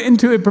move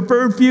into a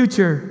preferred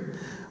future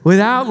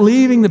without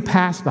leaving the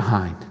past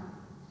behind.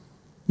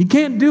 You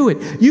can't do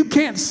it. You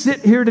can't sit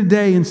here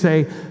today and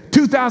say,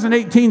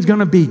 2018 is going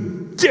to be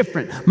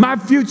different. My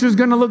future is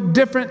going to look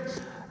different.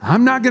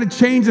 I'm not going to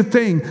change a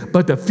thing,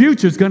 but the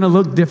future is going to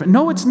look different.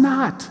 No, it's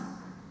not.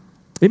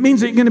 It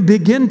means that you're going to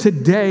begin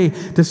today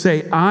to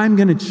say, I'm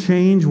going to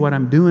change what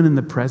I'm doing in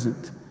the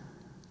present.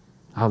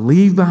 I'll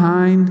leave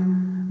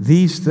behind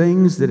these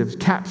things that have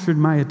captured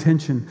my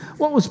attention.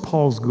 What was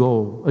Paul's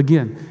goal?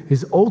 Again,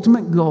 his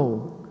ultimate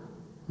goal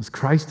was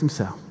Christ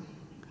Himself.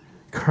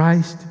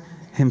 Christ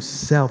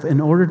Himself.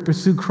 In order to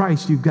pursue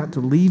Christ, you've got to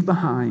leave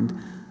behind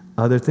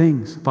other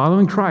things.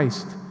 Following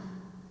Christ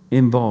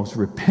involves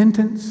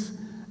repentance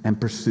and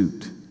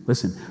pursuit.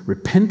 Listen,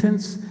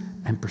 repentance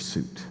and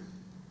pursuit.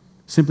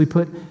 Simply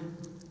put,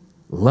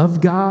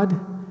 love God,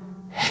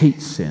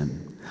 hate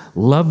sin.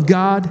 Love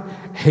God,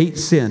 hate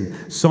sin.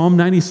 Psalm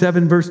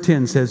 97 verse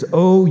 10 says,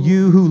 "O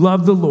you who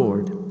love the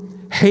Lord,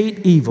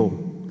 hate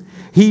evil.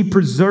 He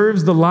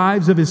preserves the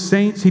lives of His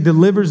saints. He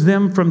delivers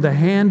them from the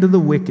hand of the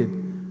wicked."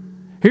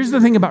 Here's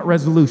the thing about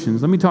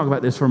resolutions. Let me talk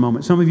about this for a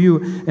moment. Some of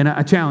you, and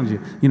I challenge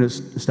you,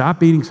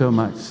 stop eating so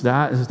much.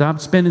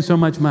 Stop spending so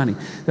much money.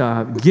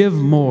 Give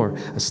more.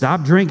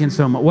 Stop drinking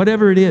so much.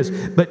 Whatever it is.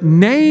 But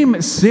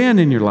name sin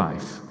in your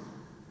life.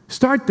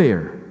 Start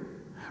there.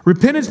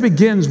 Repentance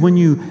begins when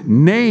you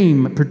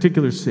name a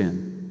particular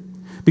sin.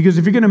 Because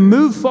if you're going to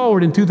move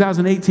forward in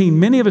 2018,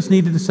 many of us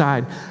need to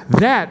decide,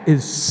 that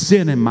is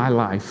sin in my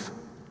life.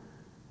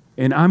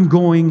 And I'm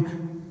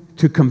going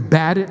to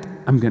combat it.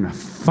 I'm going to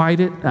fight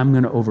it. I'm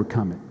going to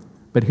overcome it.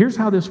 But here's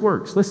how this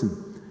works. Listen,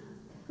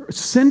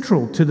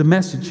 central to the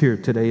message here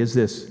today is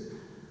this.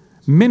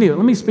 Let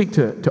me speak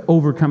to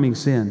overcoming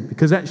sin,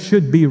 because that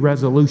should be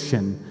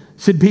resolution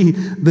Should be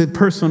the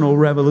personal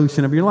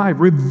revolution of your life.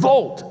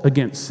 Revolt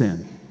against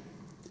sin.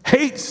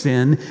 Hate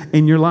sin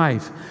in your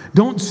life.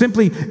 Don't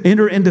simply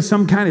enter into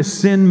some kind of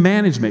sin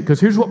management, because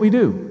here's what we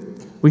do.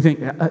 We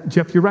think,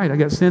 Jeff, you're right, I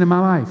got sin in my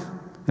life.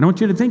 I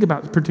want you to think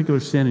about particular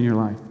sin in your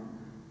life.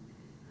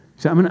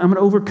 So I'm going to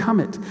overcome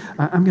it.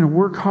 I'm going to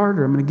work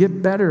harder. I'm going to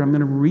get better. I'm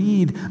going to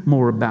read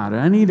more about it.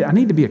 I need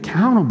to be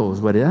accountable is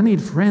what it is. I need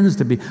friends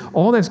to be,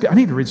 all that's good. I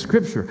need to read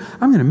Scripture.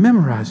 I'm going to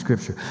memorize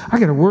Scripture. I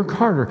got to work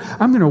harder.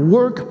 I'm going to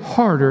work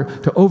harder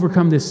to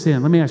overcome this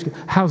sin. Let me ask you,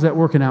 how's that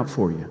working out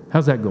for you?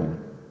 How's that going?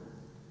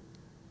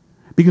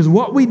 Because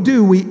what we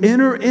do, we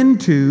enter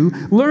into,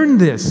 learn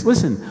this.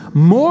 Listen,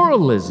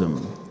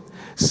 moralism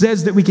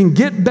says that we can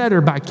get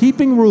better by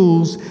keeping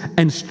rules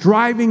and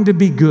striving to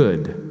be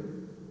good.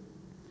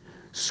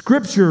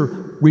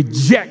 Scripture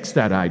rejects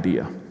that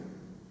idea.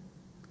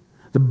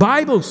 The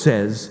Bible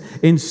says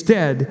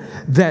instead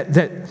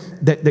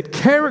that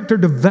character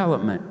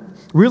development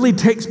really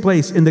takes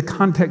place in the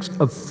context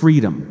of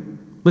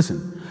freedom.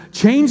 Listen,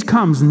 change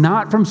comes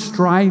not from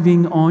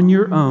striving on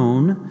your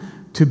own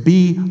to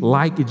be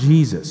like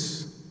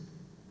Jesus.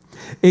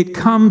 It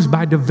comes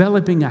by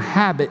developing a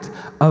habit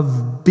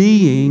of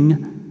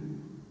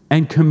being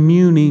and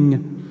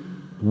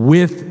communing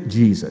with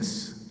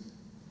Jesus.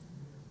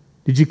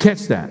 Did you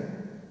catch that?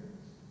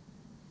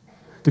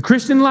 The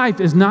Christian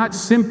life is not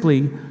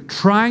simply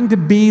trying to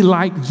be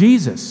like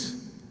Jesus.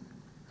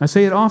 I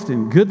say it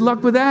often. Good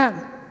luck with that.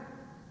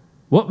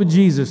 What would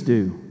Jesus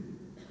do?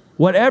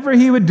 Whatever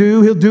he would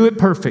do, he'll do it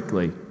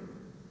perfectly.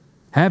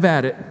 Have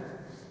at it.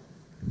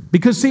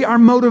 Because, see, our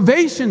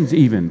motivations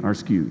even are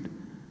skewed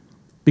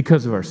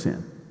because of our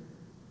sin.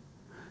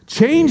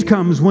 Change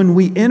comes when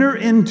we enter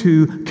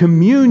into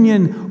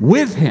communion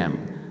with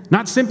him.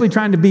 Not simply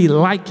trying to be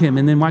like him,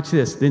 and then watch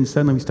this, then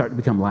suddenly we start to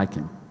become like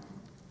him.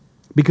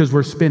 Because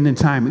we're spending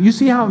time. You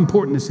see how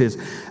important this is?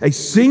 A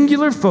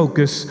singular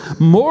focus.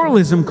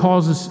 Moralism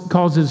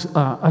causes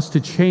us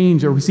to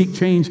change, or we seek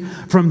change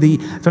from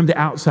the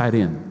outside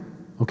in.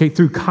 Okay,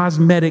 through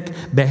cosmetic,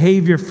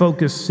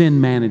 behavior-focused sin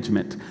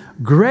management.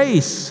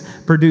 Grace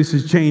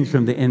produces change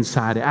from the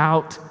inside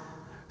out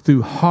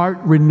through heart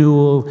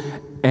renewal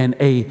and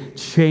a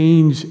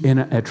change in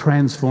a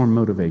transformed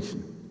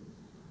motivation.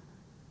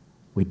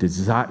 We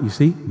desire, you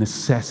see,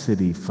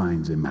 necessity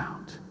finds him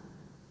out.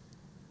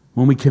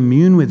 When we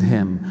commune with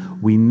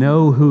him, we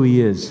know who he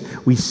is.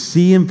 We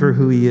see him for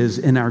who he is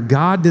in our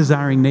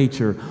God-desiring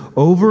nature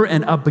over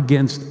and up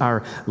against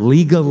our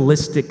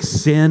legalistic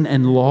sin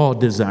and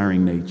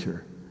law-desiring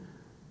nature.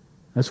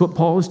 That's what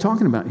Paul is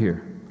talking about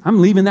here. I'm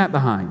leaving that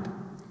behind.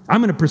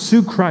 I'm going to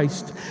pursue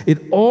Christ. It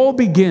all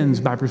begins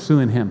by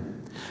pursuing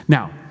him.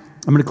 Now,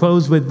 I'm going to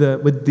close with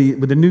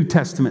the New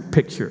Testament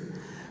picture.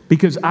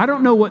 Because I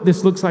don't know what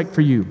this looks like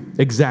for you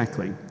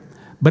exactly,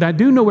 but I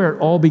do know where it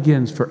all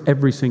begins for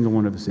every single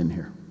one of us in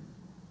here.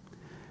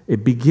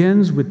 It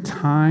begins with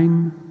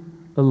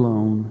time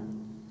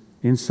alone,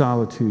 in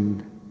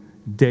solitude,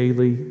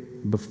 daily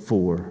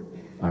before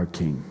our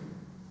King.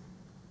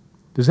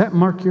 Does that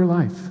mark your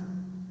life?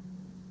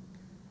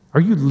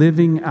 Are you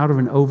living out of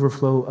an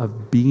overflow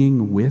of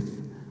being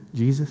with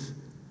Jesus?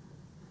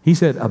 He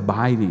said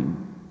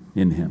abiding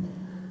in him,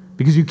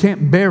 because you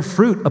can't bear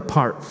fruit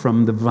apart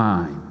from the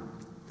vine.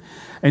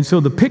 And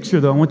so the picture,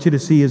 though, I want you to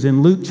see is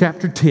in Luke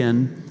chapter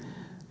 10,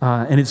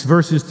 and it's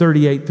verses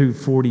 38 through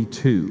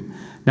 42.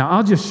 Now,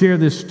 I'll just share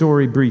this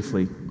story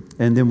briefly,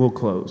 and then we'll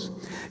close.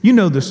 You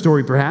know the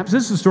story, perhaps.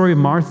 This is the story of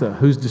Martha,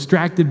 who's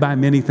distracted by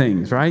many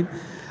things, right?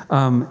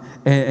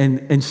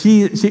 And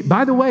she,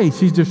 by the way,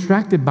 she's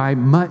distracted by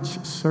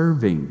much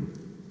serving.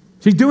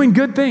 She's doing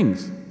good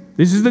things.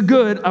 This is the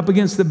good up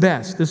against the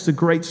best. This is a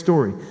great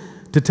story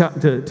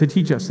to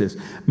teach us this.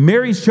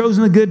 Mary's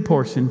chosen the good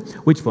portion,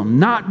 which will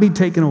not be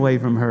taken away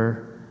from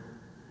her.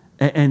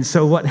 And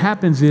so what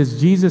happens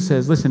is Jesus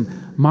says,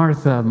 listen,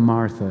 Martha,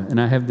 Martha,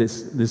 and I have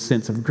this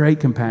sense of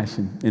great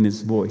compassion in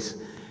his voice.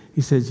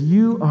 He says,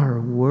 you are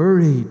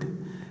worried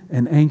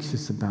and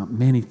anxious about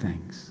many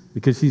things.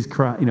 Because she's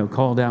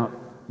called out,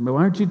 but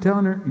why aren't you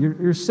telling her,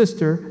 your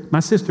sister, my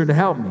sister, to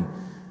help me?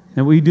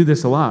 And we do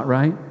this a lot,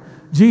 right?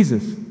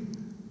 Jesus,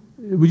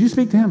 would you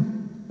speak to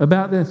him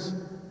about this?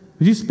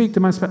 Would you speak to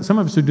my spouse? Some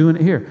of us are doing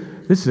it here.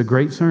 This is a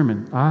great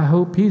sermon. I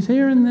hope he's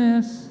hearing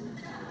this.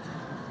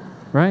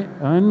 Right?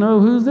 I know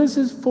who this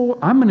is for.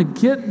 I'm going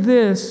to get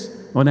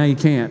this. Well, now you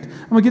can't.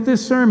 I'm going to get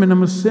this sermon. I'm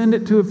going to send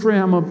it to a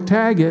friend. I'm going to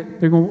tag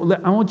it.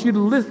 I want you to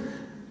listen.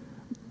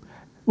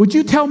 Would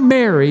you tell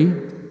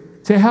Mary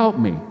to help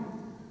me?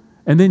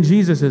 And then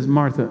Jesus says,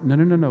 Martha,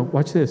 no.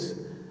 Watch this.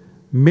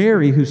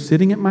 Mary, who's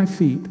sitting at my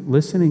feet,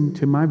 listening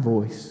to my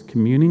voice,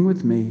 communing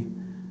with me,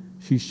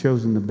 she's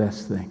chosen the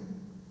best thing.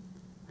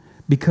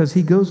 Because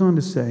he goes on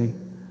to say,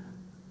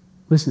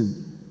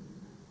 listen,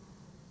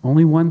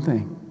 only one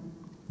thing.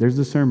 There's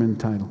the sermon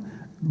title.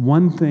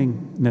 One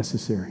thing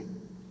necessary.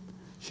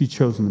 She's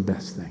chosen the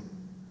best thing.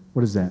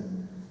 What is that?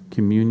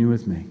 Communion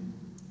with me.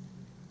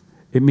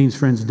 It means,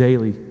 friends,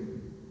 daily,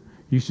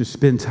 you should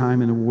spend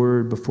time in the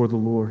Word before the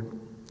Lord.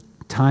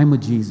 Time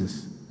with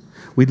Jesus.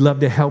 We'd love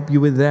to help you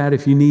with that.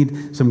 If you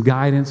need some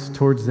guidance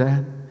towards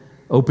that,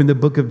 open the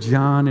book of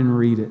John and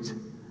read it.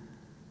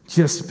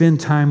 Just spend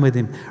time with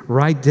him.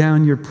 Write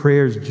down your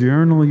prayers.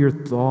 Journal your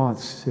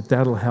thoughts, if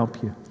that'll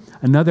help you.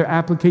 Another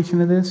application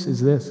of this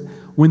is this.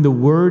 When the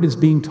word is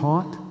being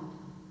taught,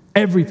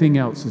 everything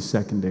else is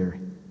secondary.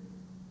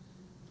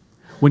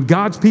 When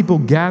God's people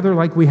gather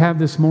like we have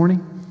this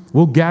morning,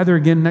 we'll gather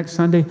again next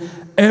Sunday,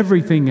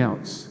 everything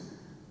else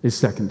is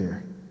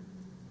secondary.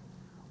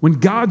 When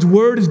God's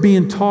word is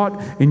being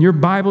taught in your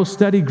Bible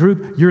study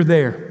group, you're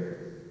there.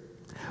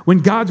 When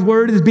God's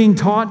word is being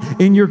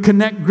taught in your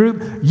Connect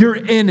group, you're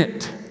in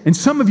it. And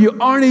some of you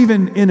aren't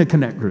even in a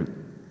Connect group.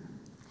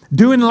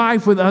 Doing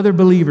life with other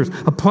believers,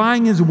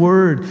 applying his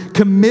word,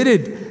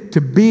 committed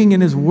to being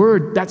in his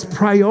word, that's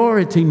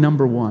priority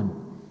number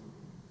one.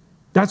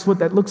 That's what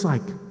that looks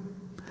like.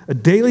 A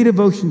daily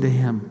devotion to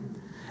him.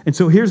 And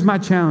so here's my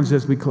challenge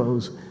as we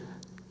close.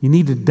 You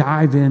need to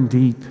dive in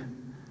deep.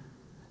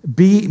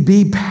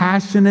 Be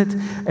passionate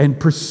and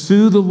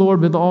pursue the Lord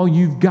with all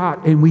you've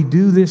got. And we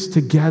do this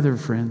together,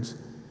 friends.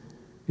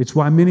 It's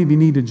why many of you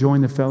need to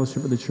join the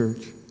fellowship of the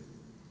church.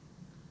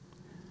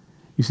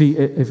 You see,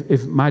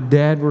 if my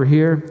dad were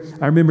here,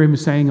 I remember him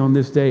saying on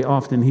this day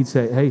often, he'd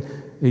say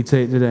it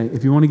today,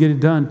 if you want to get it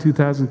done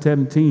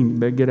 2017, you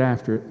better get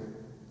after it.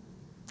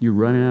 You're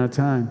running out of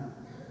time.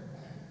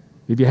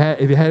 If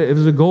it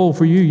was a goal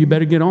for you, you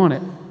better get on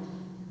it.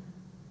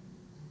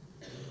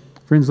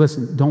 Friends,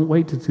 listen, don't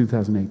wait till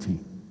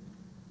 2018.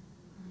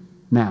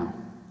 Now,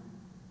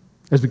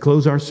 as we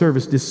close our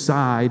service,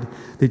 decide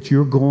that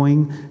you're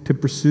going to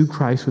pursue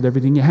Christ with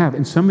everything you have.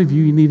 And some of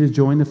you need to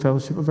join the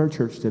fellowship of our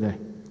church today.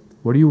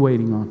 What are you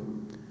waiting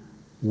on?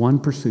 One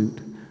pursuit,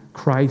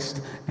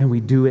 Christ, and we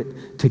do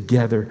it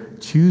together.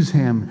 Choose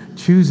him.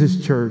 Choose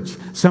his church.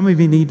 Some of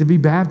you need to be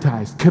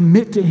baptized.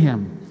 Commit to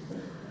him.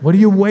 What are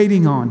you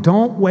waiting on?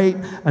 Don't wait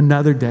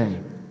another day.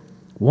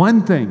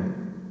 One thing.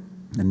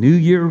 A New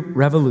Year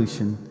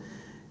revolution,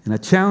 and I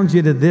challenge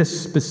you to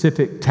this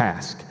specific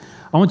task.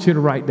 I want you to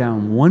write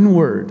down one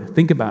word.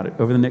 Think about it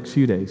over the next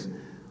few days.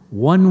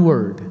 One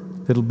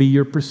word that'll be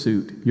your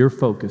pursuit, your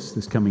focus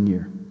this coming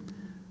year.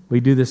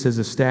 We do this as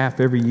a staff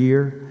every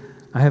year.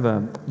 I have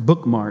a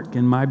bookmark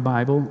in my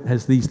Bible that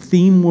has these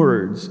theme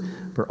words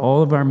for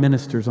all of our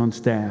ministers on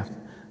staff,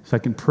 so I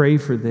can pray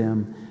for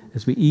them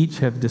as we each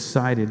have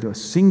decided a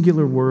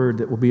singular word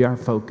that will be our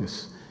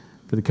focus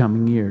for the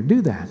coming year.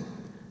 Do that.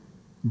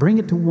 Bring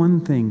it to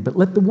one thing, but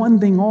let the one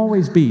thing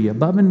always be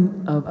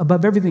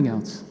above everything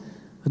else.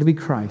 Let it be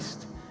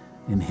Christ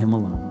and him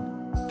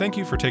alone. Thank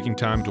you for taking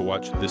time to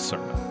watch this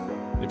sermon.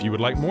 If you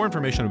would like more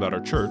information about our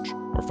church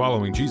or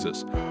following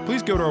Jesus,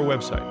 please go to our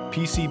website,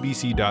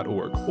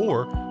 pcbc.org,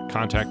 or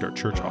contact our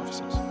church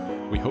offices.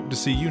 We hope to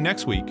see you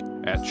next week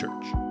at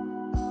church.